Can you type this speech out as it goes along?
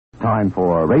time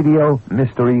for Radio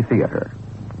Mystery Theater.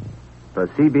 The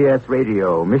CBS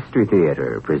Radio Mystery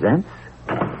Theater presents...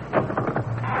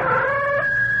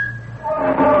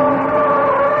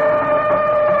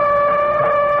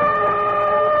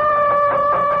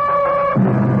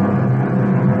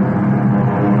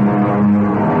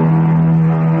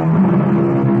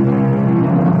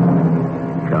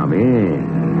 Come in.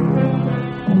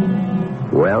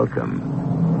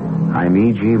 Welcome. I'm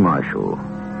E.G. Marshall.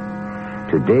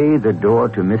 Today, the door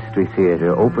to Mystery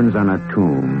Theater opens on a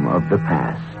tomb of the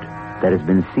past that has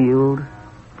been sealed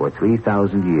for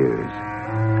 3,000 years.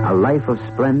 A life of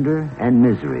splendor and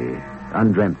misery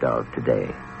undreamt of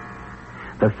today.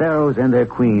 The pharaohs and their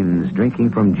queens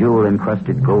drinking from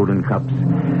jewel-encrusted golden cups,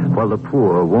 while the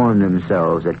poor warm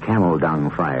themselves at camel-dung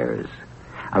fires.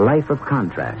 A life of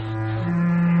contrasts,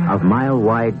 of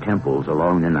mile-wide temples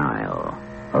along the Nile,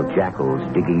 of jackals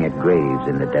digging at graves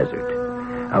in the desert,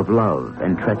 of love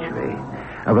and treachery,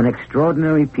 of an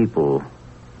extraordinary people,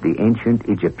 the ancient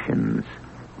Egyptians.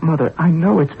 Mother, I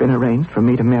know it's been arranged for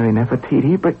me to marry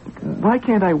Nefertiti, but why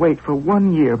can't I wait for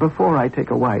 1 year before I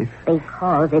take a wife?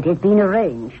 Because it has been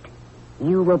arranged.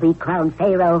 You will be crowned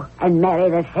Pharaoh and marry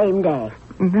the same day.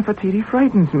 Nefertiti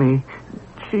frightens me.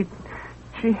 She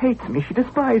hates me. She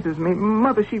despises me.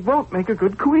 Mother, she won't make a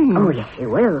good queen. Oh, yes, she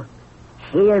will.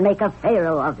 She'll make a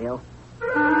Pharaoh of you.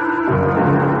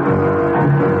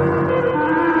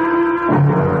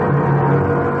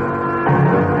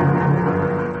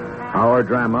 Our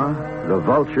drama, The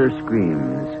Vulture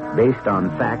Screams, based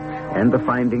on fact and the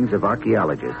findings of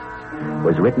archaeologists,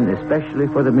 was written especially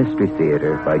for the Mystery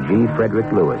Theater by G.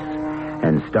 Frederick Lewis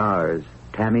and stars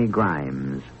Tammy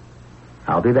Grimes.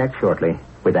 I'll be back shortly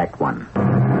with Act One.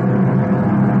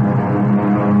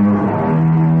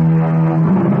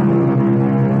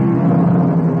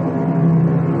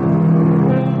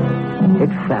 It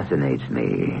fascinates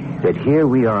me that here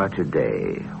we are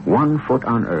today, 1 foot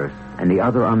on Earth and the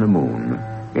other on the moon,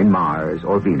 in Mars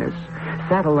or Venus.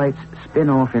 Satellites spin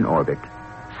off in orbit.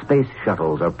 Space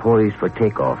shuttles are poised for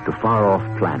takeoff to far-off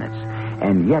planets.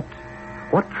 And yet,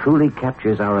 what truly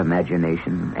captures our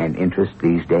imagination and interest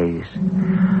these days?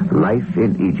 Life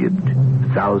in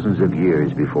Egypt, thousands of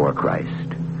years before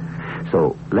Christ.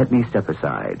 So let me step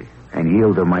aside and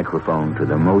yield the microphone to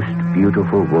the most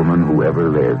beautiful woman who ever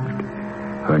lived.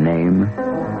 Her name,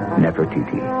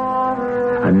 Nefertiti.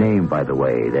 A name, by the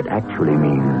way, that actually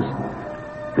means,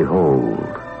 behold,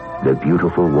 the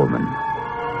beautiful woman.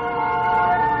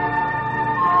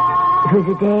 It was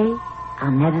a day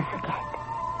I'll never forget.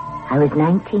 I was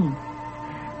 19.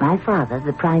 My father,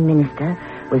 the Prime Minister,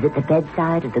 was at the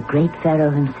bedside of the great Pharaoh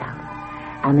himself,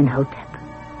 Amenhotep.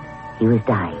 He was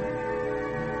dying.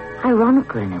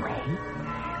 Ironical in a way,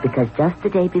 because just the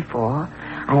day before,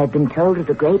 I had been told of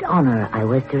the great honor I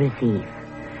was to receive.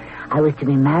 I was to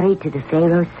be married to the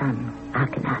Pharaoh's son,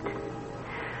 Akhenaten.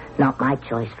 Not my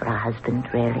choice for a husband,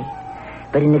 really.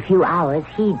 But in a few hours,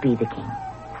 he'd be the king.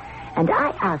 And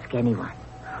I ask anyone,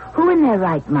 who in their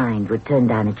right mind would turn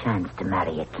down a chance to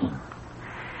marry a king?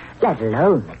 Let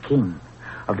alone the king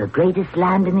of the greatest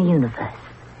land in the universe,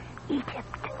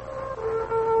 Egypt.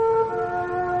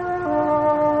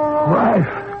 Wife,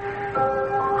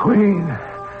 queen,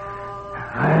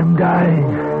 I am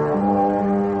dying.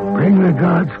 Bring the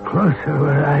gods closer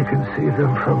where I can see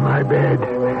them from my bed.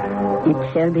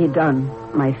 It shall be done,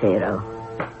 my Pharaoh.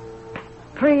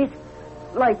 Priest,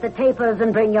 light the tapers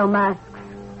and bring your masks,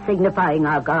 signifying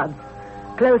our gods,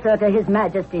 closer to His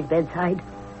Majesty's bedside.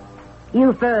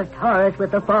 You first, Horus,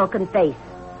 with the falcon face.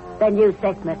 Then you,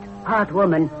 Sekhmet, part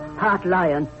woman, part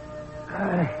lion.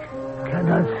 I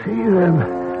cannot see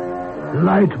them.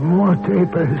 Light more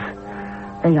tapers.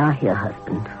 They are here,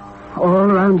 husband, all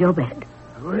around your bed.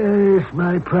 Where is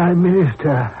my Prime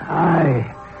Minister?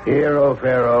 Here, O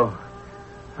Pharaoh.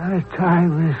 My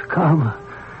time has come.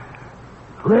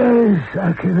 Where is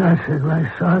Akhenaten,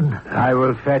 my son? I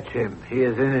will fetch him. He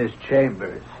is in his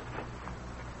chambers.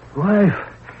 Wife,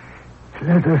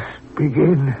 let us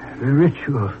begin the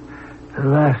ritual, the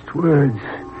last words.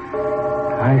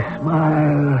 I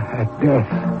smile at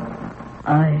death.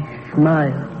 I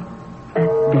smile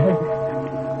at death.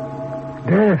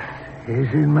 Death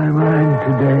is in my mind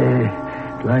today,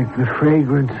 like the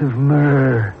fragrance of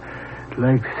myrrh,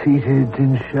 like seated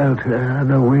in shelter on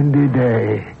a windy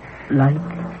day. Like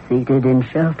seated in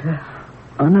shelter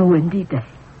on a windy day.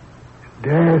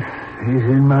 Death is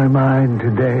in my mind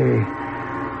today,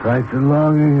 like the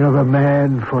longing of a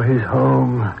man for his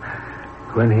home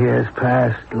when he has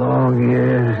passed long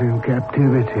years in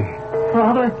captivity.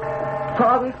 Father!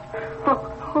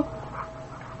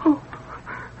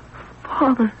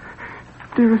 Father,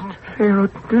 dearest Pharaoh,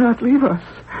 do not leave us.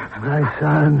 My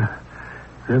son,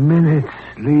 the minutes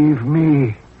leave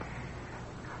me.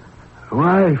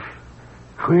 Wife,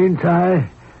 Queen Tai.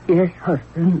 Yes,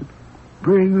 husband.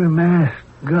 Bring the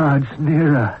masked gods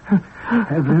nearer.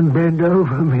 Have them bend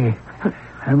over me.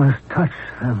 I must touch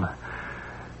them.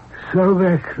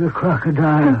 Sobek the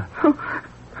crocodile.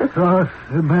 Thoth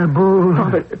the baboon.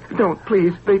 Father, don't,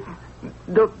 please.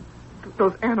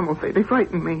 Those animals, they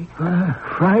frighten me.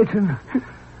 Frighten?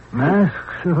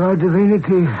 Masks of our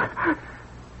divinities.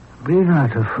 Be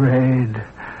not afraid.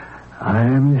 I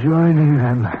am joining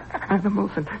them.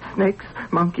 Animals and snakes,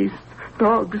 monkeys,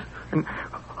 dogs, and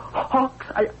hawks.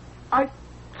 I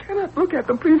cannot look at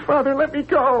them. Please, Father, let me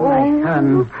go. My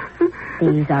son,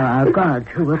 these are our gods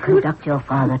who will conduct your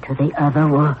father to the other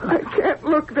world. I can't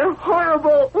look. They're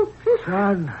horrible.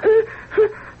 Son,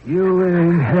 you will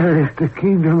inherit the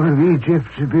kingdom of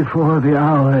Egypt before the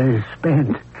hour is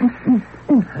spent.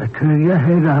 Turn your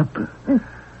head up.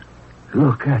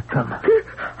 Look at them.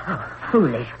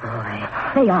 Foolish boy.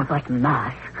 They are but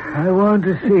masks. I want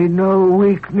to see no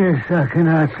weakness,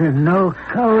 Akhenaten, no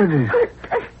cowardice.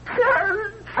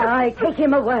 I take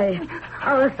him away.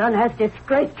 Our son has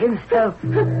disgraced himself.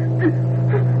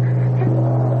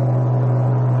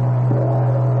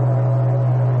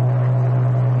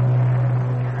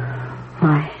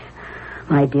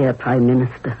 My dear Prime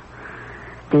Minister,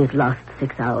 these last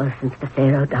 6 hours since the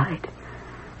Pharaoh died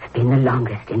have been the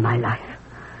longest in my life.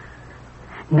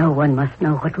 No one must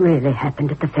know what really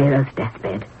happened at the Pharaoh's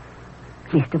deathbed.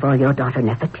 Least of all your daughter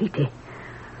Nefertiti.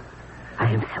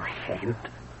 I am so ashamed.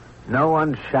 No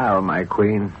one shall, my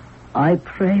queen. I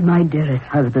pray my dearest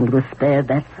husband was spared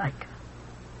that sight.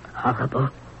 Horrible.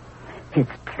 His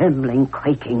trembling,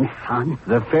 quaking son.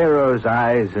 The Pharaoh's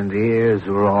eyes and ears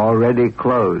were already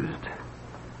closed.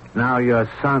 Now your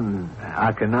son,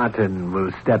 Akhenaten,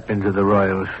 will step into the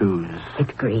royal shoes.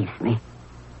 It grieves me.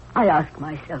 I ask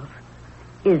myself,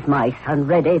 is my son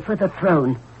ready for the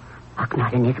throne?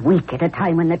 Akhenaten is weak at a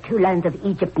time when the two lands of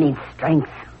Egypt need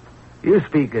strength. You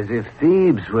speak as if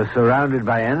Thebes were surrounded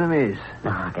by enemies.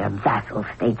 Oh, they're vassal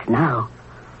states now.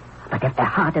 But if the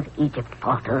heart of Egypt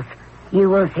falters, you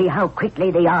will see how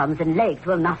quickly the arms and legs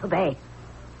will not obey.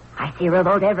 I see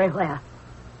revolt everywhere.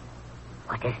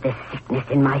 What is this sickness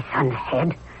in my son's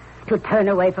head? To turn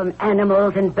away from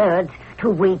animals and birds, to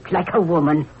weep like a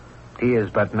woman. He is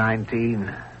but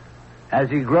 19. As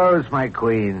he grows, my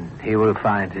queen, he will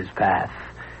find his path.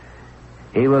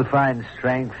 He will find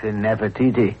strength in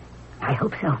Nefertiti. I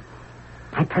hope so.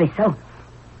 I pray so.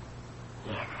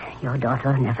 Yes, your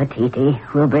daughter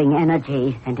Nefertiti will bring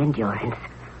energy and endurance.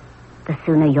 The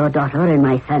sooner your daughter and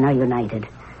my son are united,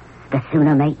 the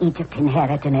sooner may Egypt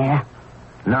inherit an heir.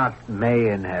 Not may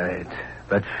inherit,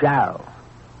 but shall.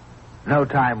 No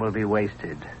time will be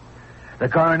wasted. The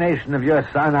coronation of your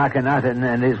son Akhenaten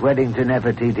and his wedding to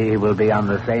Nefertiti will be on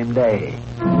the same day.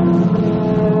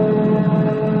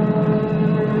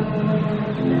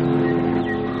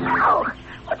 Oh,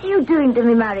 what are you doing to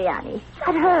me, Mariani?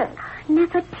 That hurt.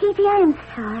 Nefertiti, I am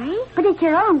sorry, but it's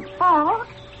your own fault.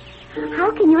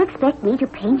 How can you expect me to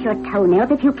paint your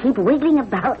toenails if you keep wiggling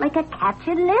about like a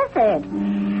captured lizard?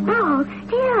 Now hold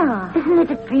still. Isn't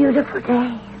it a beautiful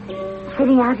day?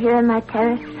 Sitting out here on my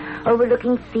terrace,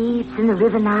 overlooking Thebes and the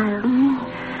River Nile.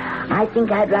 I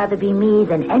think I'd rather be me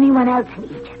than anyone else in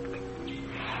Egypt.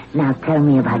 Now tell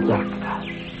me about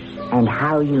yesterday, and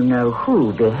how you know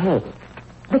who behaved.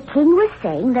 The king was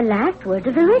saying the last word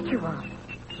of the ritual.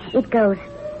 It goes,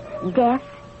 death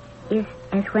is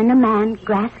as when a man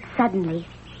grasps suddenly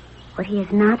what he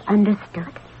has not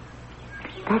understood.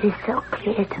 That is so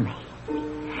clear to me,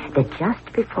 that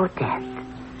just before death,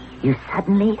 you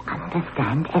suddenly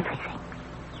understand everything.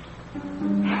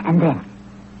 And then,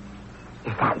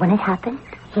 is that when it happened?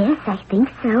 Yes, I think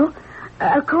so.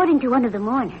 According to one of the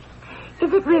mourners.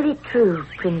 Is it really true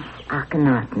Prince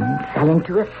Akhenaten fell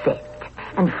into a fit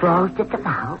and frothed at the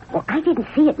mouth? Well, I didn't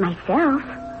see it myself.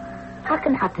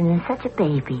 Akhenaten is such a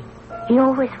baby. He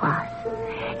always was.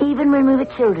 Even when we were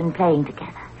children playing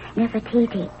together.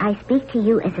 Nefertiti, I speak to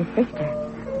you as a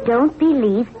sister. Don't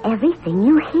believe everything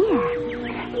you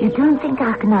hear. You don't think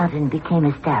Akhenaten became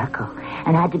hysterical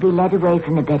and had to be led away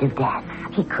from the bed of death?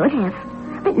 He could have,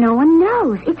 but no one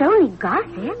knows. It's only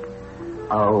gossip.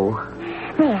 Oh.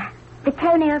 There, the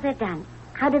toenails are done.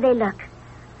 How do they look?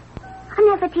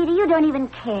 Oh, Nefertiti, you don't even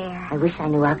care. I wish I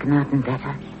knew Akhenaten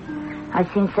better.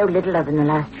 I've seen so little of him in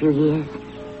the last few years.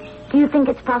 Do you think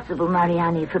it's possible,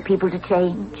 Mariani, for people to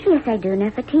change? Yes, I do,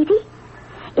 Nefertiti.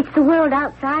 It's the world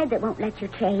outside that won't let you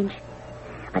change.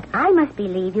 But I must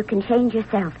believe you can change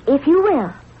yourself, if you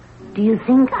will. Do you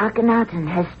think Akhenaten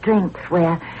has strength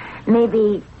where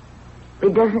maybe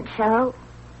it doesn't show?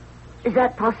 Is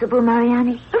that possible,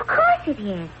 Mariani? Of course it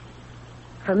is.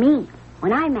 For me,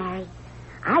 when I marry,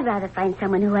 I'd rather find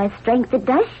someone who has strength that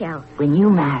does show. When you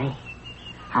marry,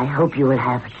 I hope you will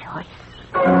have a choice.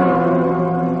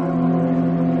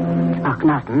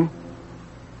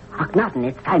 Akhenaten,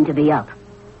 it's time to be up.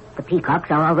 The peacocks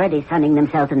are already sunning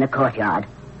themselves in the courtyard.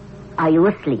 Are you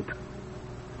asleep?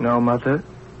 No, Mother.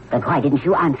 Then why didn't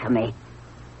you answer me?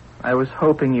 I was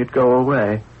hoping you'd go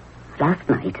away. Last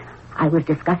night, I was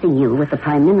discussing you with the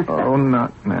Prime Minister. Oh,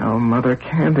 not now, Mother.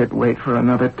 Can't it wait for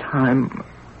another time?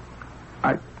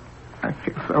 I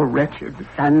feel so wretched.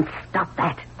 Son, stop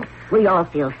that. We all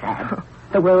feel sad.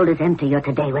 The world is emptier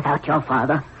today without your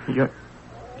father.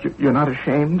 You're not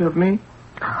ashamed of me?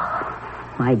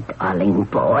 Oh, my darling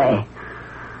boy.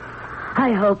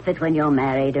 I hope that when you're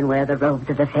married and wear the robes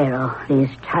of the Pharaoh, these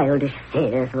childish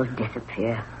fears will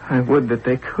disappear. I would that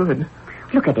they could.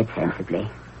 Look at it sensibly.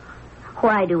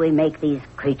 Why do we make these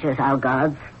creatures our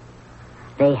gods?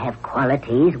 They have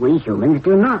qualities we humans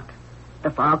do not.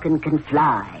 The falcon can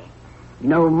fly.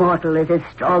 No mortal is as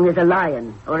strong as a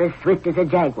lion or as swift as a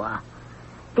jaguar.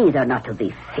 These are not to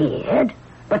be feared,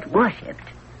 but worshipped.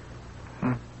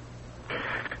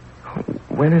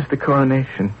 When is the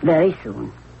coronation? Very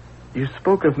soon. You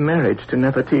spoke of marriage to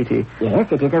Nefertiti.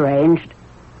 Yes, it is arranged.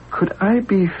 Could I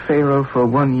be Pharaoh for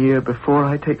 1 year before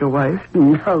I take a wife?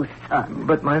 No, son.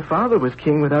 But my father was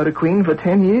king without a queen for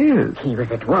 10 years. He was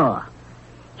at war.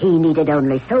 He needed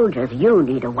only soldiers. You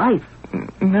need a wife.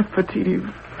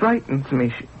 Nefertiti frightens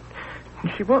me.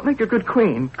 She won't make a good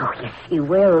queen. Oh, yes, she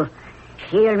will.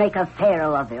 She'll make a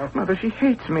Pharaoh of you. Mother, she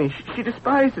hates me. She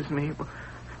despises me.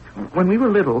 When we were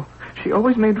little, she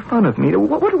always made fun of me.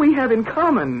 What do we have in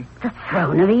common? The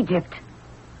throne of Egypt.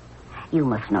 You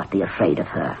must not be afraid of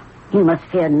her. You must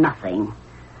fear nothing.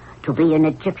 To be an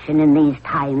Egyptian in these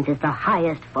times is the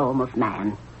highest form of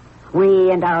man. We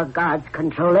and our gods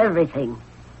control everything,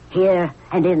 here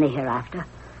and in the hereafter.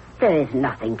 There is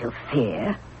nothing to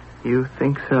fear. You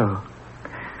think so?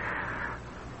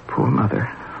 Poor Mother.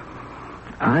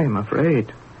 I'm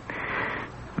afraid.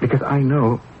 Because I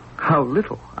know how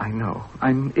little I know.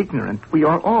 I'm ignorant. We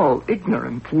are all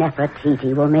ignorant.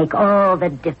 Nefertiti will make all the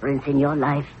difference in your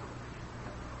life.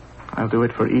 I'll do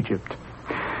it for Egypt.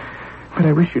 But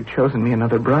I wish you'd chosen me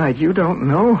another bride. You don't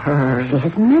know her. She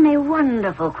has many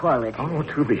wonderful qualities. Oh,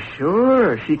 to be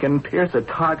sure. She can pierce a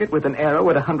target with an arrow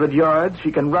at 100 yards.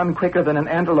 She can run quicker than an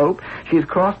antelope. She's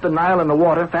crossed the Nile in the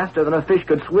water faster than a fish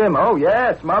could swim. Oh,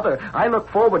 yes, Mother. I look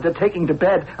forward to taking to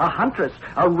bed a huntress,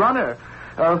 a runner,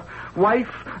 a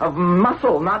wife of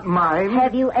muscle, not mine.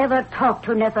 Have you ever talked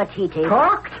to Nefertiti?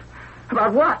 Talked?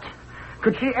 About what?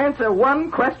 Could she answer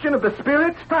one question of the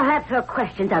spirit? Perhaps her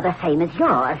questions are the same as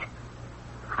yours.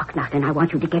 Akhenaten, I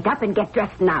want you to get up and get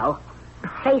dressed now.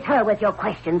 Face her with your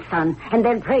questions, son, and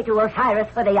then pray to Osiris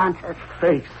for the answers.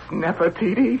 Face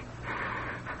Nefertiti?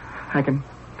 I can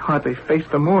hardly face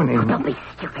the morning. Oh, don't be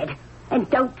stupid. And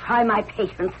don't try my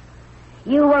patience.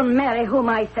 You will marry whom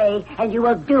I say, and you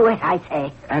will do as I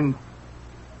say. And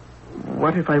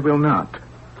what if I will not?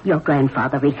 Your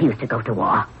grandfather refused to go to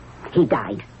war. He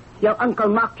died. Your uncle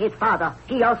mocked his father.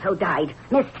 He also died,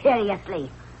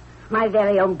 mysteriously. My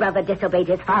very own brother disobeyed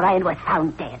his father and was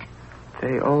found dead.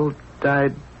 They all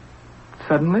died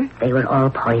suddenly? They were all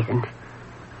poisoned.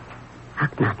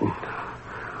 Akhenaten,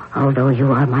 although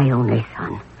you are my only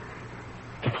son,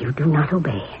 if you do not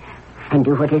obey and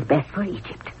do what is best for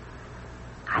Egypt,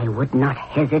 I would not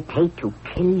hesitate to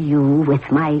kill you with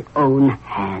my own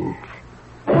hands.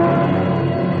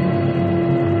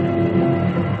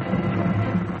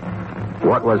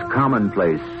 What was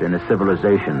commonplace in a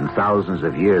civilization thousands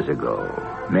of years ago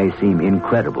may seem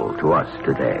incredible to us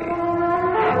today.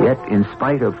 Yet, in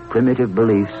spite of primitive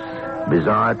beliefs,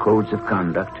 bizarre codes of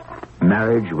conduct,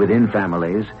 marriage within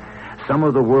families, some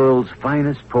of the world's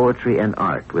finest poetry and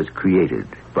art was created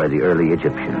by the early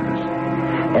Egyptians.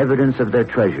 Evidence of their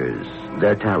treasures,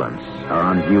 their talents, are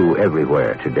on view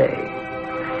everywhere today.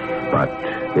 But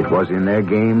it was in their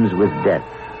games with death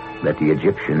that the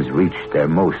Egyptians reached their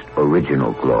most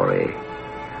original glory.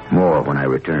 More when I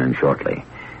return shortly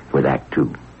with Act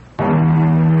 2.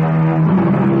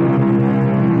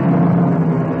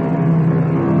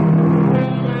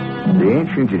 The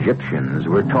ancient Egyptians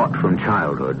were taught from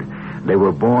childhood they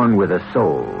were born with a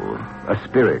soul, a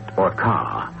spirit or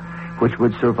ka, which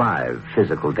would survive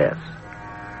physical death.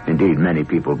 Indeed, many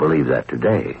people believe that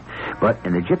today. But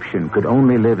an Egyptian could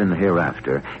only live in the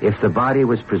hereafter if the body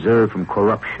was preserved from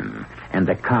corruption and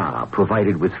the ka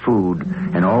provided with food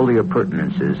and all the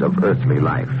appurtenances of earthly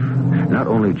life. Not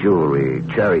only jewelry,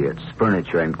 chariots,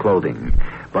 furniture, and clothing,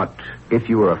 but if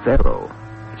you were a pharaoh,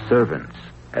 servants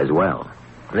as well.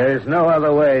 There's no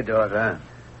other way, daughter.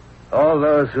 All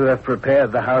those who have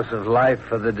prepared the house of life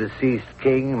for the deceased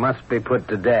king must be put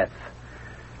to death.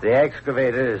 The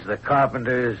excavators, the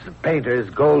carpenters, the painters,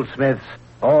 goldsmiths,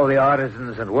 all the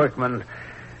artisans and workmen,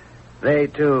 they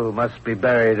too must be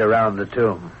buried around the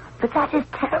tomb. But that is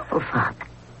terrible, Father.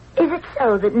 Is it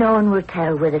so that no one will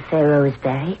tell where the Pharaoh is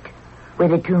buried? Where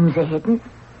the tombs are hidden?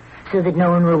 So that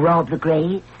no one will rob the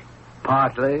graves?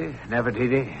 Partly,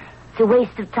 Nefertiti. It's a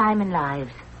waste of time and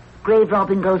lives. Grave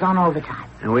robbing goes on all the time.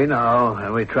 And we know,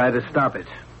 and we try to stop it.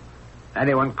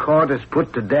 Anyone caught is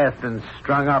put to death and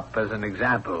strung up as an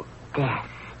example. Death.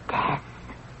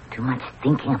 Too much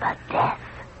thinking about death.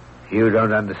 You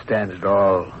don't understand it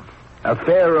all. A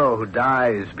pharaoh who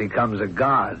dies becomes a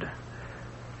god.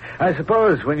 I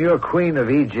suppose when you're queen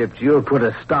of Egypt, you'll put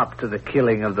a stop to the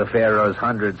killing of the pharaoh's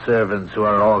 100 servants who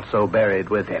are also buried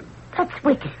with him. That's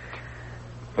wicked.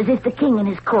 As if the king and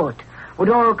his court would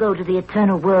all go to the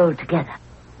eternal world together,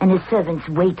 and his servants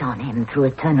wait on him through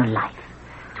eternal life.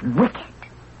 It's wicked.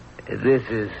 This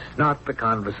is not the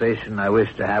conversation I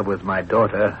wish to have with my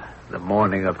daughter the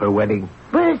morning of her wedding.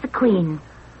 Where is the queen?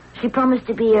 She promised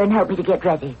to be here and help me to get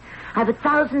ready. I have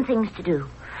 1,000 things to do.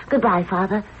 Goodbye,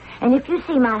 Father. And if you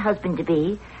see my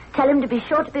husband-to-be, tell him to be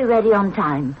sure to be ready on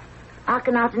time.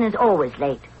 Akhenaten is always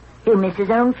late. He'll miss his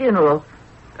own funeral.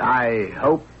 I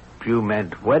hope you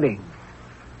meant wedding.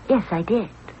 Yes, I did.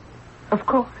 Of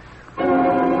course.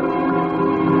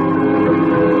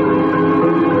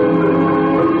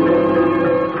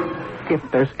 If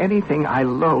there's anything I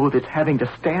loathe, it's having to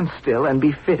stand still and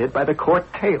be fitted by the court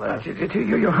tailor.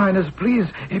 Your Highness, please,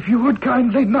 if you would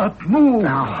kindly not move.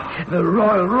 Now, the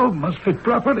royal robe must fit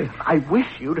properly. I wish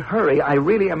you'd hurry. I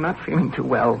really am not feeling too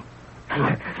well.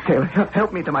 Tailor,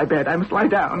 help me to my bed. I must lie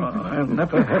down. I'll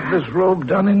never have this robe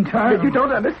done in time. You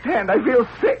don't understand. I feel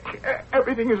sick.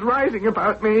 Everything is rising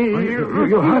about me.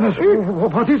 Your Highness,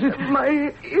 what is it?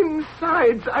 My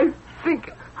insides. I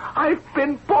think I've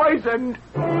been poisoned.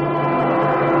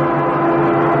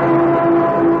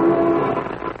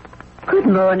 Good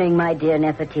morning, my dear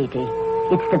Nefertiti.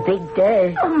 It's the big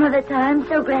day. Oh, Mother Ty, I'm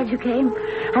so glad you came.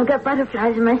 I've got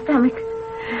butterflies in my stomach.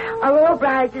 Are all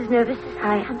brides as nervous as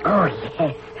I am? Oh,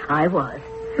 yes, I was.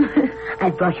 I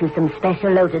brought you some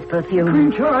special lotus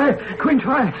perfume. Queen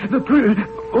Try,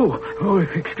 Oh,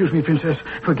 excuse me, Princess.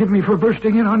 Forgive me for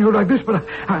bursting in on you like this, but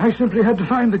I simply had to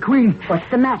find the Queen. What's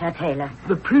the matter, Taylor?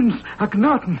 The Prince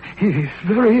Akhenaten. He's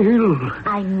very ill.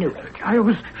 I knew it. I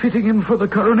was fitting him for the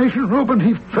coronation robe, and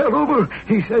he fell over.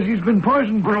 He says he's been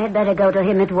poisoned. I had better go to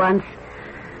him at once.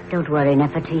 Don't worry,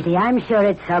 Nefertiti. I'm sure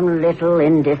it's some little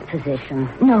indisposition.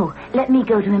 No, let me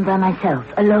go to him by myself,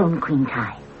 alone, Queen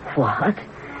Ty. What?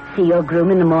 See your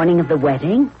groom in the morning of the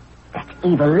wedding? That's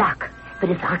evil luck. But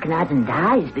if Akhenaten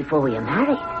dies before we are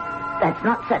married, that's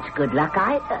not such good luck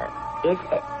either, is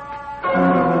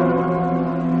it?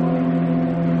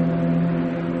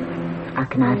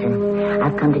 Akhenaten,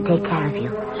 I've come to take care of you.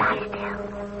 Lie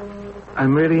still.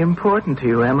 I'm really important to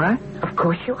you, am I? Of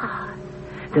course you are.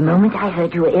 The moment I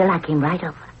heard you were ill, I came right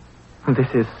over. This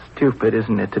is stupid,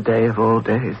 isn't it, today of all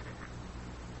days?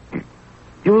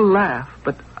 You'll laugh,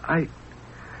 but I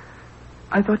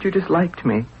thought you disliked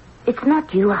me. It's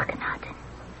not you, Akhenaten.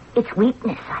 It's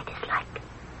weakness I dislike.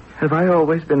 Have I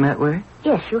always been that way?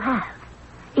 Yes, you have.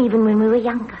 Even when we were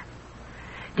younger.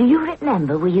 Do you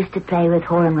remember we used to play with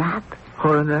Horemheb?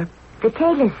 Horemheb? The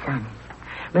tailor's son.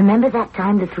 Remember that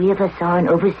time the three of us saw an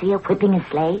overseer whipping his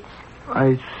slaves?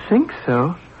 I think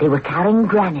so. They were carrying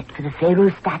granite for the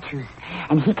Pharaoh's statues,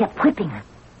 and he kept whipping them.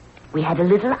 We had a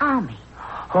little army.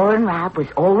 Horemheb was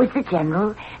always the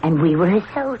general, and we were his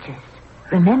soldiers.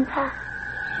 Remember?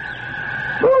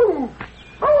 Move!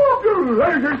 Oh, you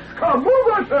ladies, come move,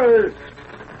 I say!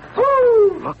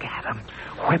 Move! Look at him,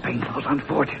 whipping those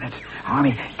unfortunates.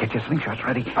 Army, get your slingshots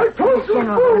ready. I told you,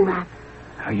 General move! Horemheb.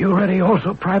 Are you ready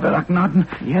also, Private Akhenaten?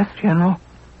 Yes, General.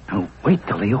 Now, wait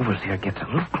till the overseer gets a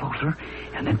little closer,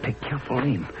 and then take careful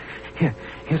aim.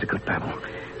 Here's a good babble.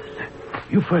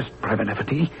 You first, Private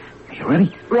Nefertiti. Are you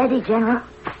ready? Ready, General.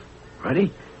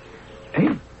 Ready?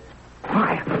 Aim.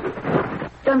 Fire.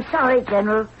 I'm sorry,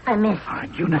 General. I missed. All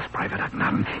right, you next, Private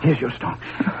Akhenaten. Here's your stone.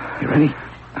 You ready?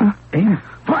 Aim.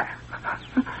 Fire.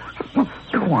 Well,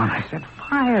 go on, I said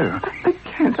fire. I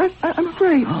can't. I'm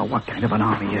afraid. Oh, what kind of an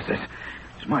army is this?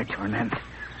 It's my turn, then.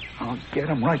 I'll get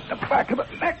him right in the back of the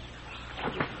neck.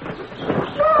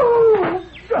 Oh!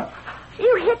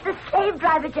 You hit the slave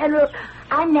driver, General.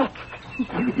 I'm next.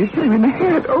 You hit him in the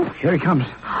head. Oh, Here he comes.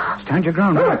 Stand your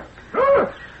ground.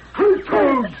 Three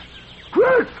toads!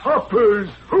 Grasshoppers!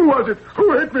 Who was it?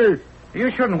 Who hit me?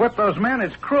 You shouldn't whip those men.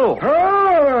 It's cruel.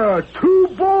 2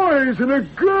 boys and a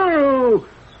girl.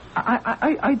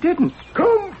 I didn't.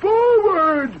 Come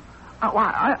forward!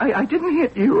 I didn't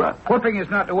hit you. Whipping is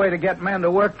not the way to get men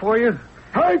to work for you.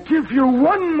 I give you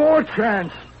one more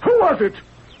chance. Who was it?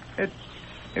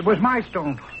 It was my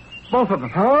stone. Both of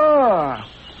them. Ah,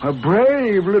 a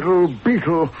brave little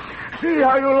beetle. See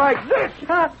how you like this.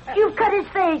 You've cut his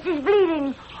face. He's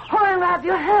bleeding. Hornrab,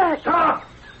 you're hurt. Stop!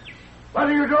 What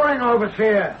are you doing,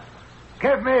 overseer?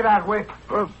 Give me that whip.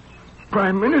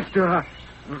 Prime Minister,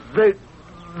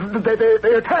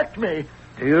 they attacked me.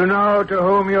 Do you know to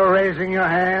whom you're raising your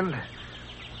hand?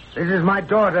 This is my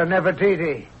daughter,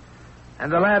 Nefertiti.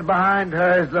 And the lad behind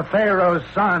her is the Pharaoh's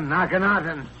son,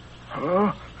 Akhenaten.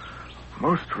 Oh,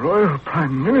 most royal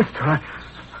Prime Minister,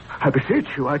 I beseech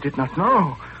you, I did not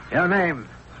know. Your name?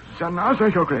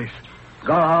 Zanaza, Your Grace.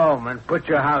 Go home and put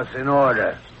your house in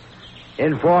order.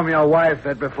 Inform your wife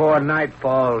that before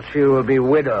nightfall she will be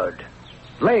widowed.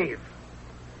 Leave.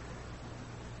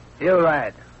 You,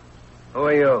 lad. Who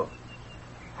are you?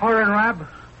 Hornrab?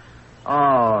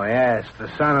 Oh, yes,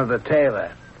 the son of the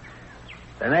tailor.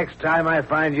 The next time I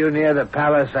find you near the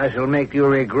palace, I shall make you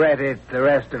regret it the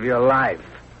rest of your life.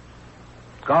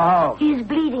 Go home. He's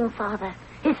bleeding, Father.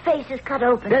 His face is cut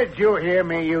open. Did you hear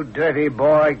me, you dirty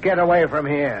boy? Get away from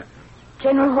here.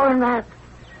 General Hornrab,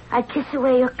 I kiss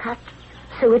away your cut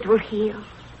so it will heal.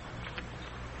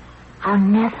 I'll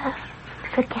never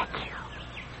forget you.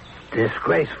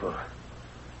 Disgraceful.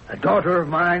 A daughter of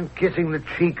mine kissing the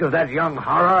cheek of that young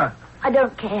horror? I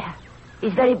don't care.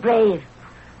 He's very brave.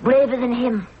 Braver than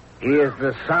him. He is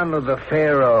the son of the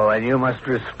Pharaoh, and you must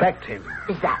respect him.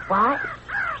 Is that why?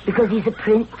 Because he's a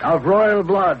prince? Of royal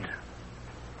blood.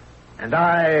 And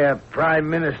I, a prime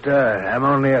minister, am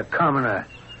only a commoner.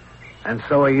 And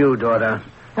so are you, daughter.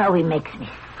 Oh, he makes me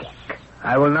sick.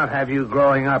 I will not have you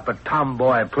growing up a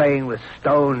tomboy playing with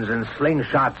stones and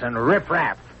slingshots and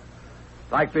riffraff.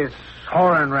 Like this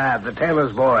Hornrab, the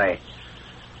tailor's boy.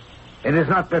 It is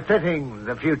not befitting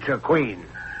the future queen.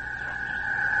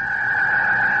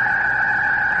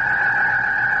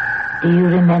 Do you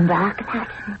remember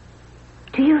Akhenaten?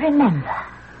 Do you remember?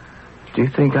 Do you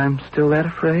think I'm still that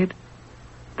afraid?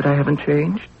 That I haven't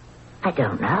changed? I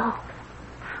don't know.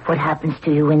 What happens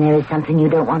to you when there is something you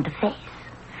don't want to face?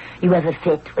 You ever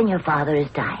fit when your father is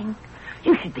dying?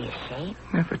 You should be ashamed.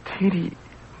 Nefertiti,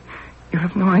 you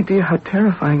have no idea how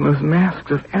terrifying those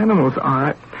masks of animals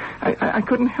are. I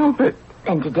couldn't help it.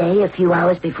 And today, a few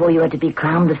hours before you are to be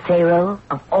crowned the Pharaoh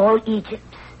of all Egypt,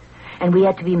 and we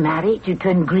had to be married, you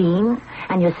turned green,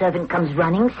 and your servant comes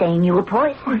running saying you were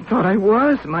poisoned. Oh, I thought I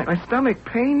was. My stomach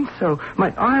pained so.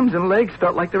 My arms and legs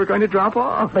felt like they were going to drop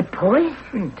off. But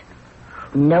poisoned?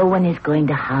 No one is going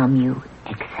to harm you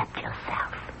except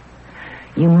yourself.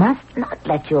 You must not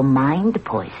let your mind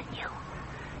poison you.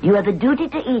 You have a duty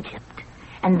to Egypt,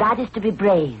 and that is to be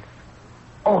brave.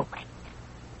 Always.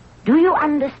 Do you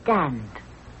understand?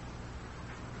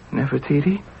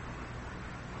 Nefertiti,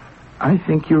 I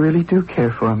think you really do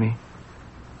care for me.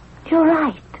 You're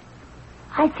right.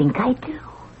 I think I do.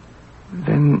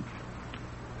 Then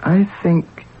I think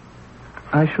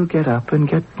I shall get up and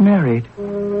get married.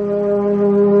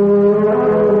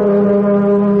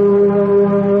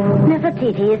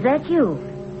 Nefertiti, is that you?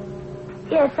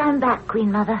 Yes, I'm back,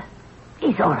 Queen Mother.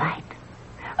 He's all right.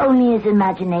 Only his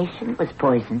imagination was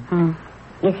poisoned.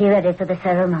 Is he ready for the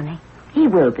ceremony? He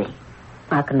will be.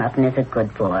 Akhenaten is a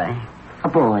good boy. A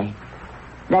boy.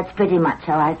 That's pretty much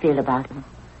how I feel about him.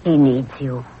 He needs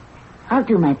you. I'll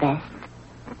do my best.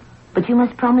 But you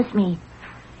must promise me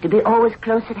to be always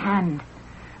close at hand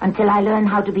until I learn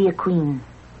how to be a queen.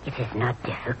 It is not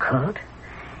difficult.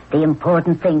 The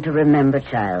important thing to remember,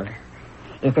 child,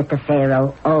 is that the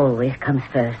Pharaoh always comes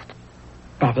first.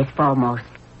 That is foremost.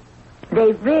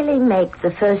 They really make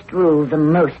the first rule the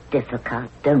most difficult,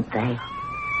 don't they?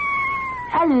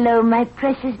 Hello, my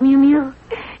precious Mew Mew.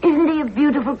 Isn't he a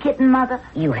beautiful kitten, Mother?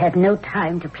 You have no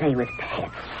time to play with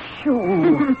pets.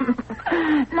 Shoo.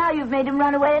 Now you've made him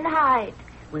run away and hide.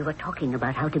 We were talking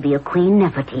about how to be a queen,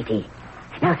 Nefertiti.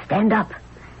 Now stand up.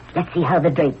 Let's see how the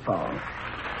drape falls.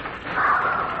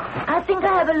 I think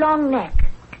I have a long neck.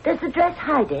 Does the dress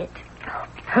hide it?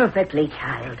 Perfectly,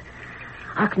 child.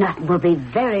 Akhenaten will be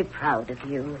very proud of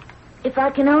you. If I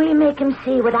can only make him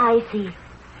see what I see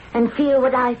and feel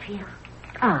what I feel.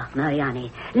 Ah,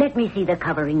 Mariani, let me see the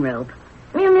covering robe.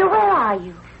 Mew Mew, where are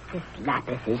you? This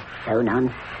lapis is sewn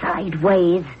on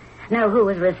sideways. Now, who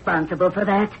is responsible for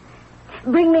that?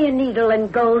 Bring me a needle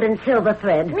and gold and silver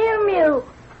thread. Mew Mew.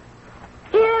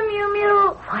 Here, Mew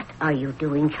Mew. What are you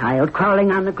doing, child?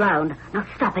 Crawling on the ground. Now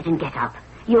stop it and get up.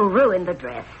 You'll ruin the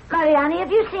dress. Mariani,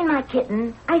 have you seen my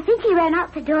kitten? I think he ran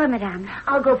out the door, madame.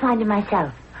 I'll go find him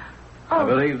myself. I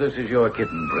believe this is your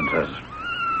kitten, Princess.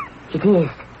 It is.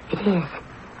 It is.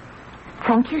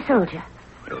 Thank you, soldier.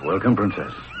 You're welcome,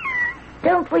 Princess.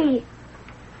 Don't we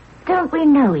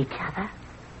know each other?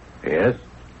 Yes,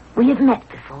 We have met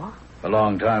before. a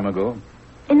long time ago.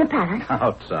 In the palace?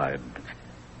 Outside.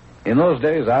 In those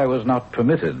days, I was not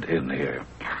permitted in here.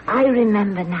 I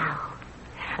remember now.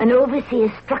 An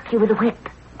overseer struck you with a whip.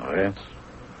 Oh, yes?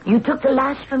 You took the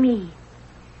lash for me.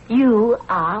 You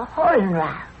are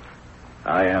Horenrath.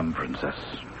 I am, Princess.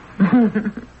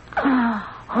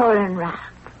 Horenrath.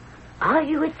 Are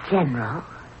you a general?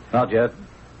 Not yet.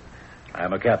 I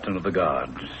am a captain of the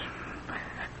guards.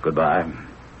 Goodbye.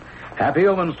 Happy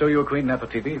omens to you, Queen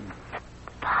Nefertiti.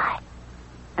 Bye.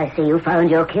 I see you found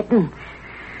your kitten.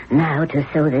 Now to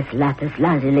sew this lapis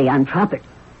lazuli on top it.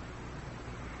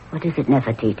 What is it,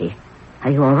 Nefertiti?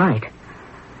 Are you all right?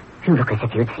 You look as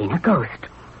if you'd seen a ghost.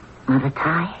 Mother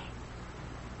Ty,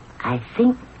 I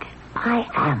think I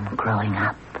am growing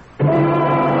up.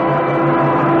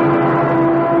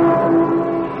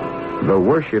 The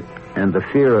worship and the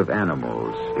fear of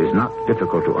animals is not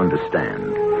difficult to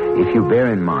understand if you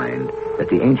bear in mind that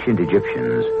the ancient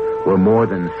Egyptians were more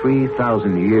than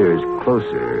 3,000 years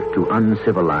closer to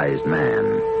uncivilized man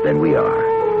than we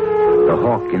are. The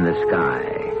hawk in the sky,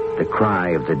 the cry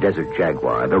of the desert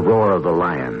jaguar, the roar of the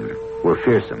lion were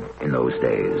fearsome in those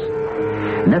days.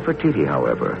 Nefertiti,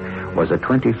 however, was a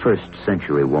 21st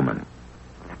century woman.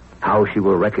 How she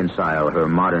will reconcile her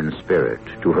modern spirit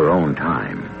to her own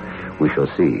time, we shall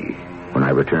see when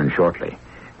I return shortly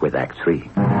with Act 3.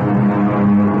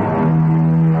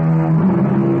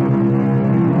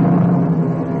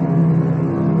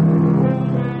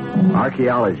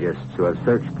 Archaeologists who have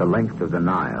searched the length of the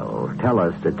Nile tell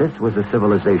us that this was a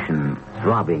civilization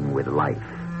throbbing with life.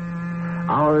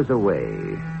 Hours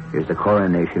away is the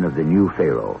coronation of the new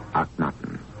Pharaoh,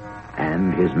 Akhenaten,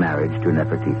 and his marriage to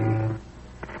Nefertiti.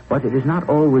 But it is not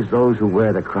always those who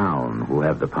wear the crown who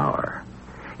have the power.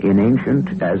 In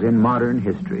ancient as in modern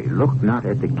history, look not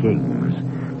at the kings,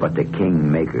 but the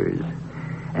king-makers.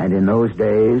 And in those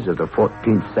days of the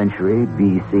 14th century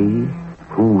B.C.,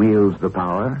 who wields the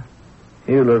power?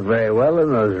 You look very well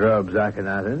in those robes,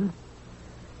 Akhenaten.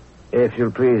 If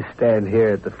you'll please stand here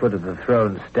at the foot of the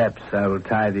throne steps, I will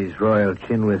tie these royal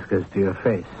chin whiskers to your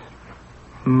face.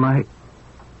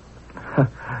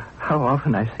 How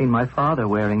often I've seen my father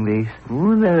wearing these.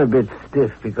 Well, they're a bit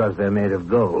stiff because they're made of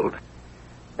gold.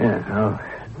 Yeah,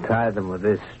 I'll tie them with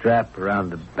this strap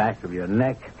around the back of your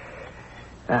neck.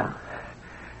 Now,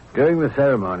 during the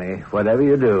ceremony, whatever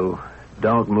you do,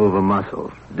 don't move a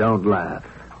muscle. Don't laugh.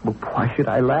 Well, why should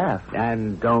I laugh?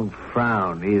 And don't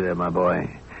frown either, my boy.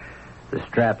 The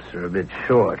straps are a bit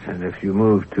short, and if you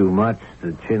move too much,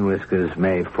 the chin whiskers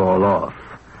may fall off.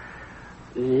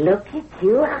 Look at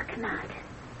you, Akhenaten.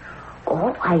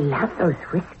 Oh, I love those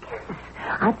whiskers.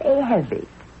 Are they heavy?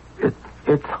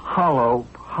 It's hollow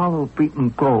beaten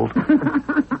gold.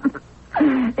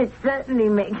 It certainly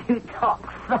makes you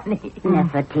talk funny.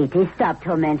 Nefertiti, stop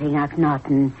tormenting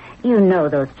Akhenaten. You know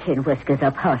those chin whiskers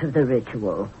are part of the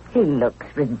ritual. He looks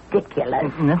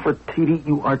ridiculous. Nefertiti,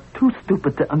 you are too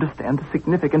stupid to understand the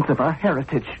significance of our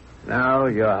heritage. Now,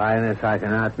 Your Highness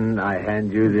Akhenaten, I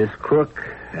hand you this crook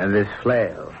and this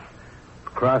flail.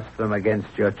 Cross them against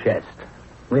your chest.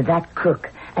 With that crook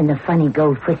and the funny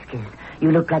gold whiskers,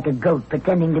 you look like a goat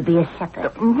pretending to be a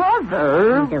shepherd.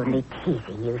 Mother! He's only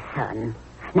teasing you, son.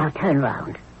 Now turn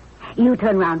round. You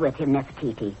turn round with him,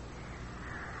 Nefertiti.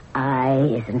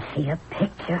 Isn't she a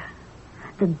picture?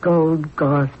 The gold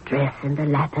gauze dress and the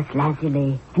lapis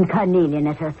lazuli and carnelian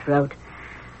at her throat.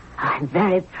 I'm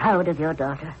very proud of your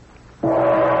daughter.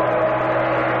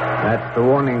 That's the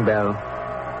warning bell.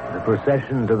 The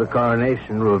procession to the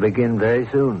coronation will begin very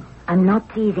soon. I'm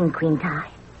not teasing, Queen Ty.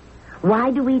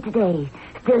 Why do we today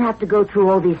still have to go through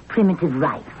all these primitive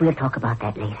rites? We'll talk about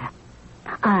that later.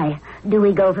 Do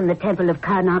we go from the temple of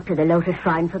Karnak to the lotus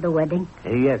shrine for the wedding?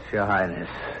 Yes, Your Highness.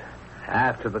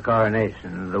 After the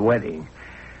coronation, the wedding,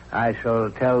 I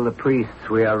shall tell the priests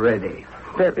we are ready.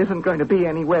 There isn't going to be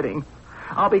any wedding.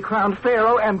 I'll be crowned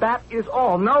Pharaoh, and that is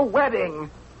all. No wedding.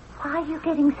 Why are you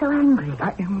getting so angry?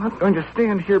 I am not going to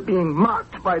stand here being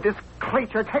mocked by this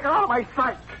creature. Take her out of my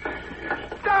sight.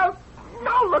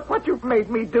 No, look what you've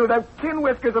made me do. The chin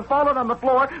whiskers have fallen on the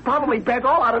floor, probably bent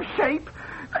all out of shape.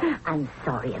 I'm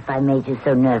sorry if I made you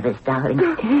so nervous, darling.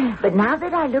 But now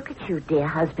that I look at you, dear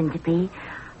husband-to-be,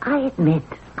 I admit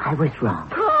I was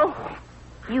wrong. Oh,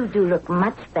 You do look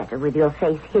much better with your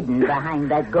face hidden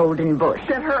behind that golden bush.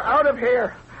 get her out of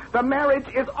here. The marriage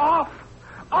is off.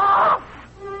 Off!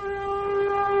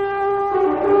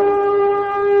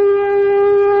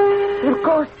 Of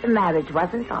course, the marriage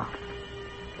wasn't off.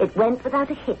 It went without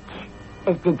a hitch,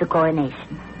 as did the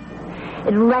coronation.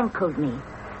 It rankled me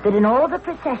that in all the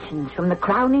processions from the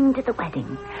crowning to the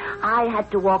wedding, I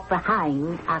had to walk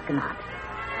behind Akhenaten.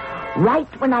 Right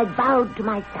when I vowed to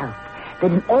myself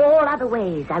that in all other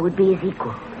ways I would be his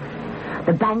equal.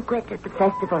 The banquet at the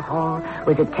festival hall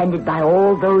was attended by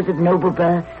all those of noble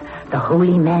birth, the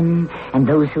holy men, and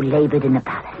those who labored in the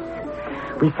palace.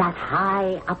 We sat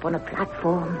high up on a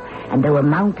platform, and there were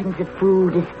mountains of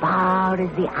food as far as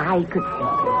the eye could see.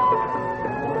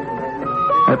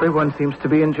 Everyone seems to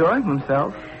be enjoying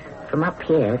themselves. From up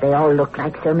here, they all look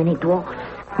like so many dwarfs.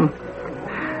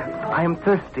 I am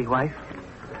thirsty, wife.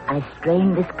 I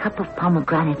strained this cup of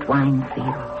pomegranate wine for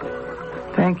you.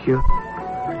 Thank you.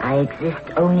 I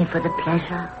exist only for the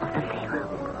pleasure of the Pharaoh.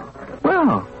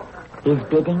 Well. His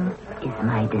bidding is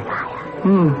my desire.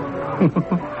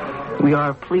 We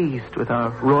are pleased with our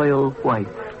royal wife.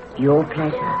 Your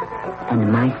pleasure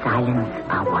and my silence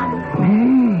are one.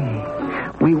 Nay.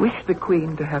 We wish the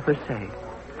queen to have her say.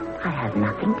 I have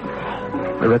nothing to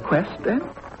say. A request, then?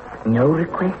 No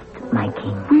request, my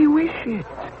king. We wish it.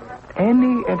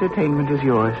 Any entertainment is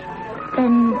yours.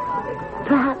 Then,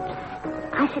 perhaps,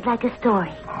 I should like a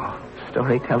story. Oh,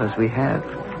 storytellers we have.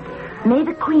 May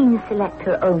the queen select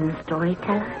her own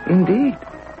storyteller? Indeed.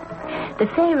 The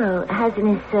Pharaoh has in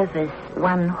his service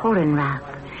one Horemheb,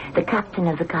 the captain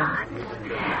of the guards.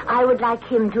 I would like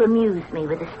him to amuse me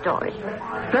with a story.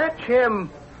 Fetch him!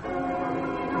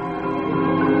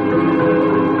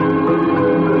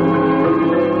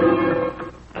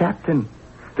 Captain,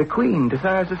 the queen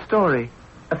desires a story.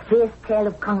 A fierce tale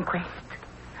of conquest,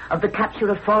 of the capture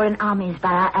of foreign armies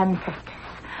by our ancestors,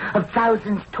 of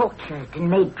thousands tortured and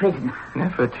made prisoner.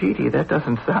 Nefertiti, that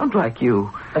doesn't sound like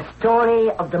you. A story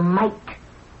of the might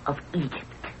of Egypt.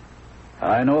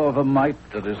 I know of a might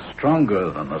that is stronger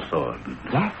than the sword.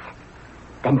 Yes?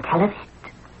 Then tell of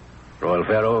it. Royal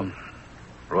Pharaoh,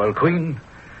 Royal Queen,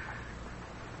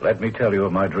 let me tell you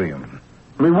of my dream.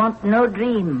 We want no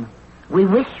dream. We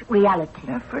wish reality.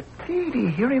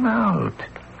 Nefertiti, hear him out.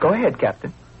 Go ahead,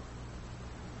 Captain.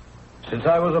 Since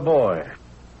I was a boy,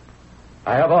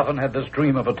 I have often had this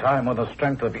dream of a time when the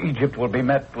strength of Egypt will be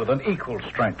met with an equal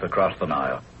strength across the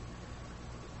Nile.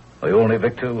 The only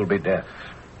victor will be death.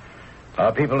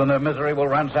 Our people in their misery will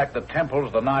ransack the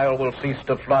temples, the Nile will cease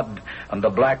to flood, and the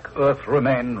black earth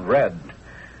remain red.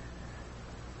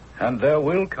 And there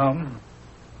will come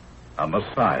a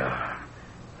Messiah,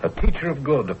 a teacher of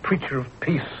good, a preacher of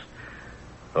peace,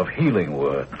 of healing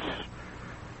words.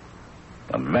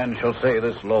 And men shall say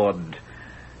this Lord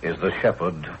is the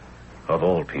shepherd of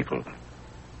all people.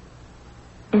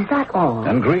 Is that all?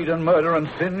 And greed and murder and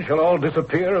sin shall all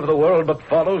disappear if the world but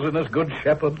follows in this good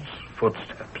shepherd's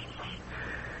footsteps.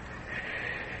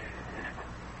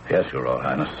 Yes, Your Royal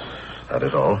Highness, that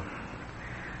is all.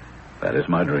 That is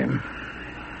my dream.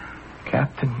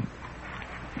 Captain,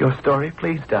 your story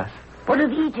pleased us. What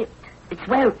of Egypt? Its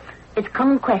wealth, its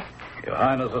conquests? Your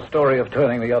Highness, a story of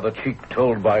turning the other cheek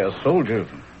told by a soldier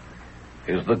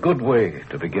is the good way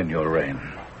to begin your reign.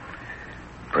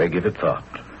 Pray give it thought.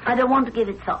 I don't want to give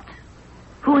it thought.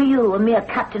 Who are you, a mere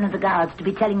captain of the guards, to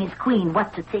be telling his queen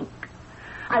what to think?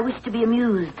 I wish to be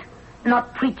amused,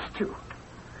 not preached to.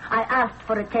 I asked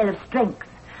for a tale of strength,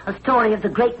 a story of the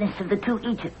greatness of the two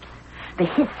Egypts, the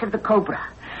hiss of the cobra,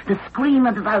 the scream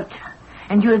of the vulture,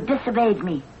 and you have disobeyed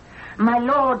me. My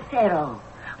lord Pharaoh,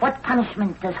 what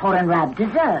punishment does Horemheb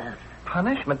deserve?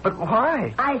 Punishment? But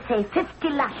why? I say 50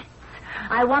 lashes.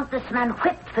 I want this man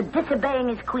whipped for disobeying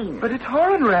his queen. But it's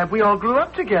Horemheb. We all grew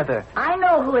up together. I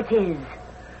know who it is.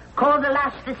 Call the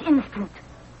lash this instant.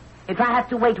 If I have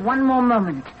to wait one more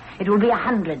moment, it will be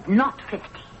 100, not 50.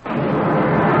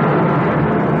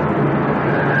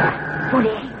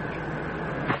 48.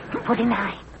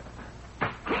 49.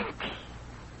 50.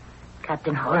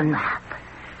 Captain Horemheb,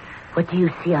 what do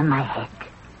you see on my head?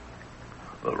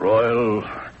 The royal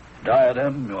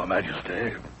diadem, Your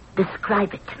Majesty.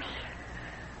 Describe it to me.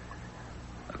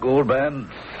 A gold band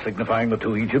signifying the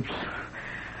two Egypts,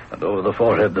 and over the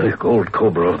forehead the gold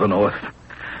cobra of the north,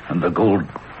 and the gold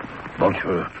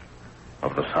vulture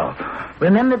of the south.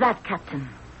 Remember that, Captain.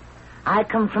 I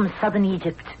come from southern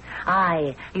Egypt.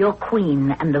 I, your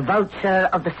queen, and the vulture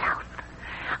of the south.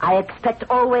 I expect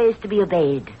always to be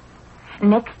obeyed.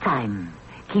 Next time,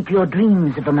 keep your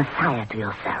dreams of a Messiah to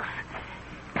yourself.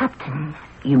 Captain,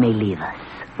 you may leave us.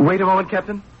 Wait a moment,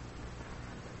 Captain.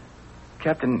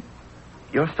 Captain,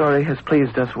 your story has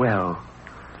pleased us well.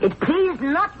 It pleased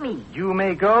not me. You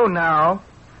may go now,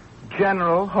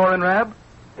 General Horemheb.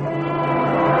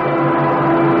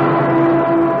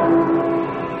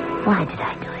 Why did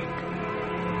I do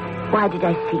it? Why did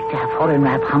I seek to have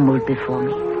Horemheb humbled before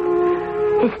me?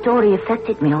 His story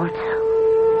affected me also.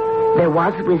 There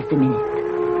was wisdom in it.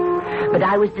 But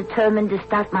I was determined to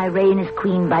start my reign as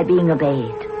queen by being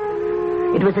obeyed.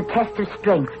 It was a test of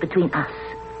strength between us.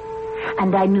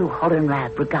 And I knew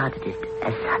Horemheb regarded it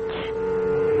as such.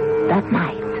 That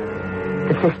night,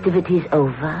 the festivities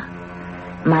over,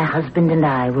 my husband and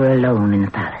I were alone in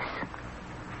the palace.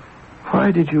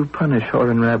 Why did you punish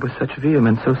Horemheb with such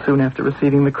vehemence so soon after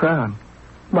receiving the crown?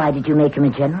 Why did you make him a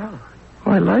general?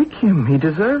 Oh, I like him. He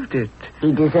deserved it.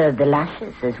 He deserved the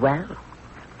lashes as well.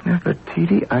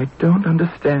 Nefertiti, I don't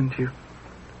understand you.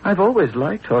 I've always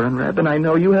liked Horemheb, and I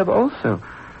know you have also.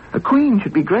 A queen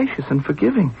should be gracious and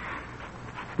forgiving.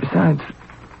 Besides,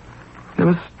 there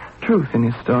was truth in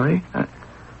his story.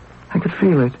 I could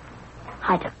feel it.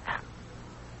 I don't know.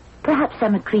 Perhaps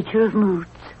I'm a creature of moods.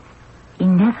 He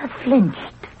never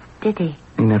flinched, did he?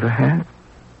 He never had.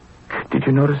 Did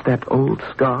you notice that old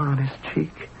scar on his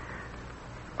cheek?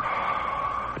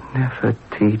 Oh,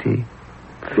 Nefertiti.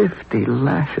 50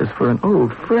 lashes for an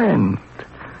old friend.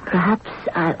 Perhaps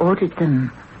I ordered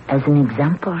them as an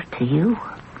example to you.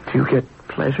 Do you get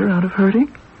pleasure out of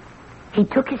hurting? He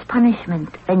took his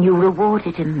punishment, and you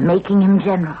rewarded him, making him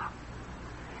general.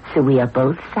 So we are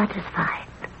both satisfied.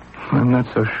 I'm not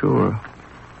so sure.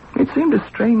 It seemed a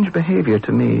strange behavior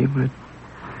to me, but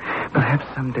perhaps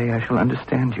someday I shall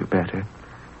understand you better.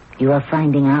 You are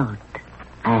finding out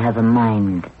I have a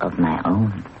mind of my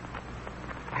own.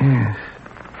 Yes.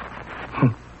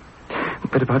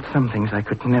 But about some things I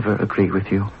could never agree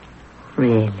with you.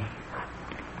 Really?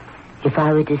 If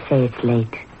I were to say it's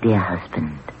late, dear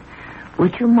husband,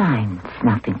 would you mind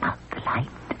snuffing out the light?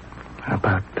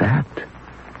 About that,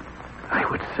 I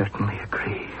would certainly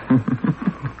agree.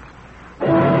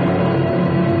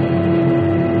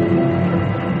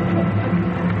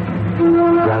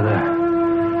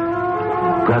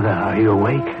 Brother, are you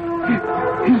awake?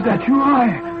 Is that you?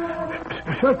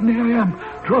 Certainly I am.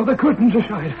 Draw the curtains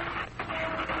aside.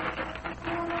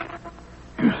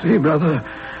 You see, brother,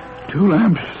 2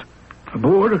 lamps, a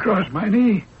board across my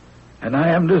knee, and I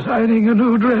am designing a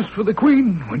new dress for the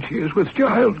queen when she is with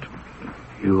child.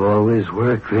 You always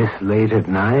work this late at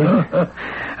night?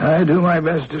 I do my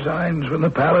best designs when the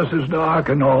palace is dark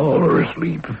and all are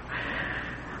asleep.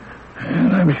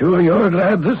 And I'm sure you're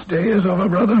glad this day is over,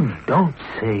 brother. Don't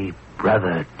say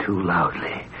brother too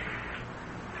loudly.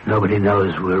 Nobody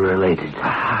knows we're related.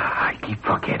 I keep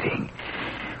forgetting.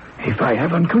 If I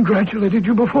haven't congratulated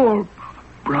you before,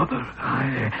 brother,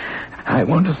 I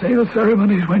want to say the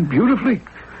ceremonies went beautifully.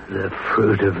 The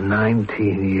fruit of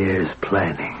 19 years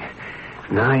planning.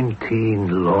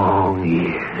 19 long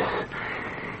years.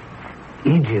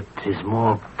 Egypt is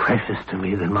more precious to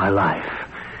me than my life.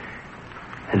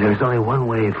 And there's only one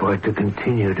way for it to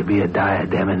continue to be a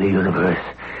diadem in the universe,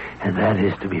 and that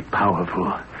is to be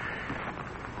powerful.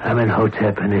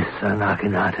 Amenhotep and his son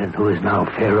Akhenaten, who is now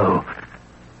Pharaoh,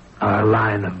 are a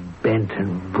line of bent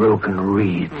and broken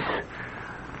reeds.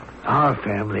 Our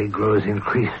family grows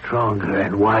increased stronger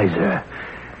and wiser.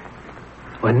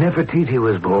 When Nefertiti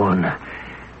was born,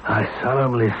 I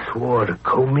solemnly swore to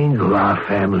commingle our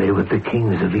family with the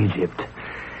kings of Egypt.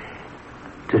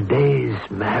 Today's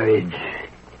marriage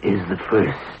is the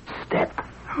first step.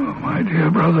 Oh, my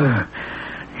dear brother,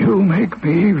 you make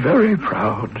me very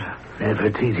proud.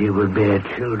 Nefertiti will bear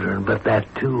children, but that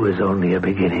too is only a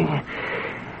beginning.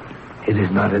 It is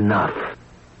not enough.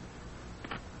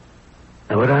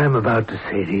 Now, what I am about to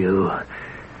say to you,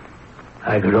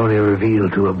 I could only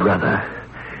reveal to a brother.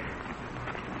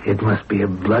 It must be a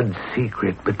blood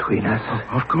secret between us.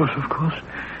 Oh, of course.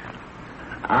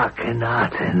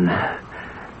 Akhenaten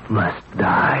must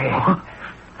die.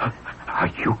 Oh, are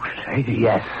you saying?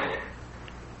 Yes.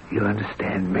 You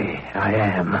understand me. I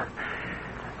am.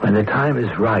 When the time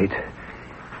is right,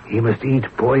 he must eat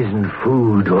poisoned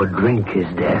food or drink his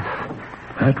death.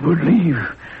 That would leave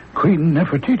Queen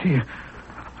Nefertiti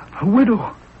a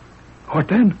widow. What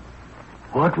then?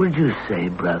 What would you say,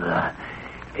 brother,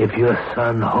 if your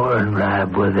son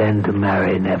Horemheb were then to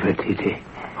marry Nefertiti?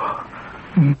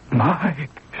 My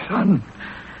son,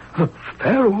 the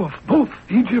Pharaoh of both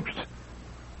Egypts.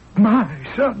 My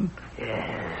son.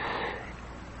 Yes.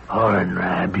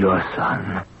 Horemheb, your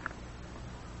son.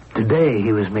 Today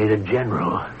he was made a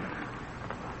general.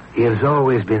 He has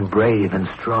always been brave and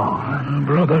strong.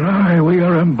 Brother, we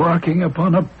are embarking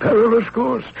upon a perilous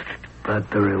course. But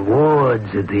the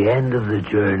rewards at the end of the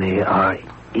journey are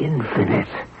infinite.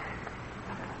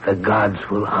 The gods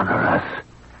will honor us.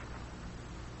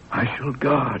 I shall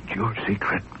guard your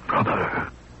secret, brother.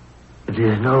 It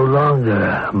is no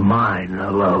longer mine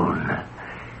alone.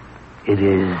 It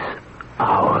is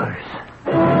ours.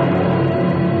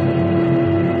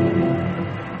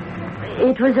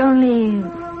 It was only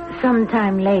some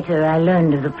time later I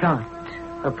learned of the plot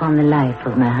upon the life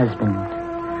of my husband.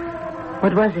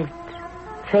 What was it?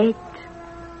 Fate?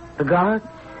 The gods?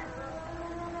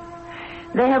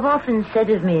 They have often said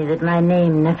of me that my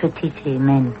name Nefertiti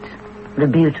meant the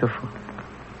beautiful.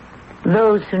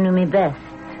 Those who knew me best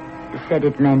said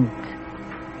it meant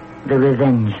the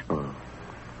revengeful.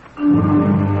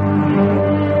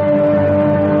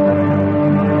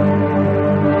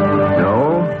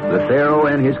 No, the Pharaoh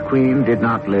and his queen did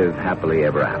not live happily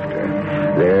ever after.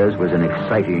 Theirs was an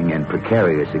exciting and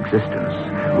precarious existence,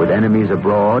 with enemies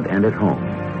abroad and at home.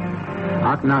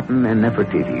 Akhenaten and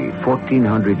Nefertiti,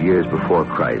 1,400 years before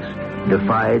Christ,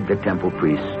 defied the temple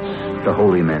priests, the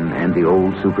holy men, and the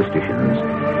old superstitions,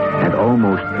 and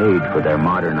almost paid for their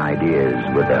modern ideas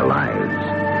with their lives.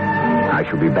 I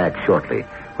shall be back shortly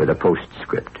with a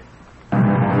postscript.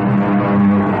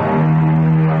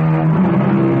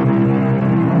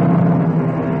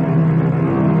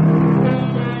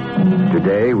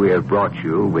 Today we have brought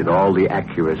you, with all the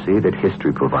accuracy that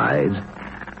history provides,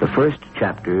 the first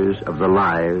chapters of the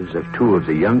lives of two of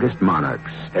the youngest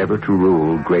monarchs ever to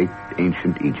rule great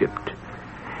ancient Egypt.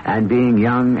 And being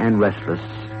young and restless,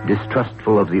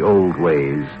 distrustful of the old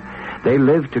ways, they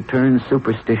lived to turn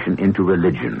superstition into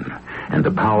religion and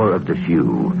the power of the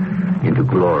few into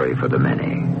glory for the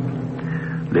many.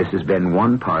 This has been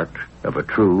one part of a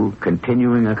true,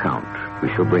 continuing account we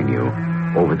shall bring you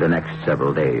over the next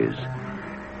several days.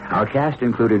 Our cast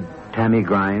included Tammy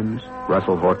Grimes,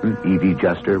 Russell Horton, Evie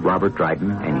Juster, Robert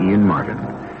Dryden, and Ian Martin.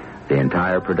 The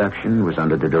entire production was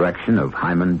under the direction of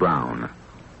Hyman Brown.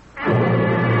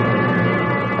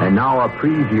 And now a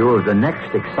preview of the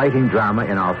next exciting drama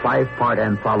in our 5-part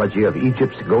anthology of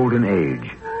Egypt's Golden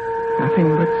Age.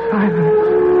 Nothing but silence.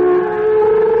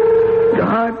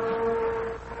 Gods,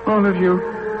 all of you,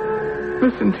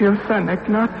 listen to your son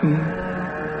Akhenaten.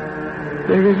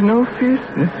 There is no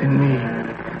fierceness in me.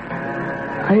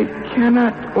 I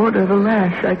cannot order the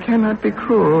lash. I cannot be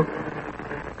cruel.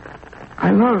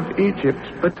 I love Egypt,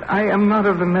 but I am not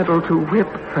of the metal to whip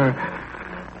her,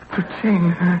 to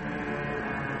chain her.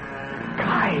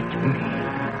 Guide me.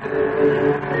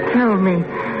 Tell me,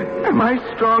 am I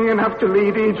strong enough to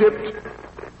lead Egypt?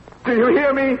 Do you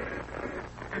hear me?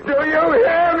 Do you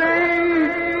hear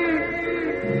me?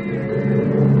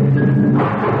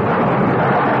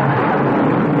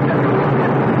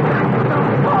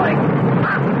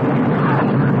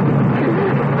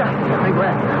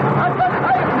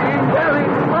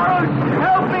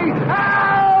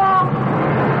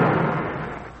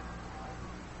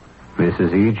 This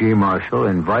is E.G. Marshall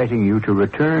inviting you to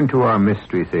return to our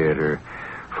Mystery Theater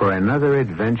for another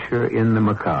adventure in the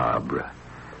macabre.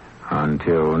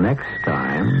 Until next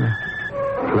time,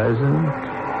 pleasant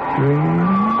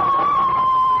dreams.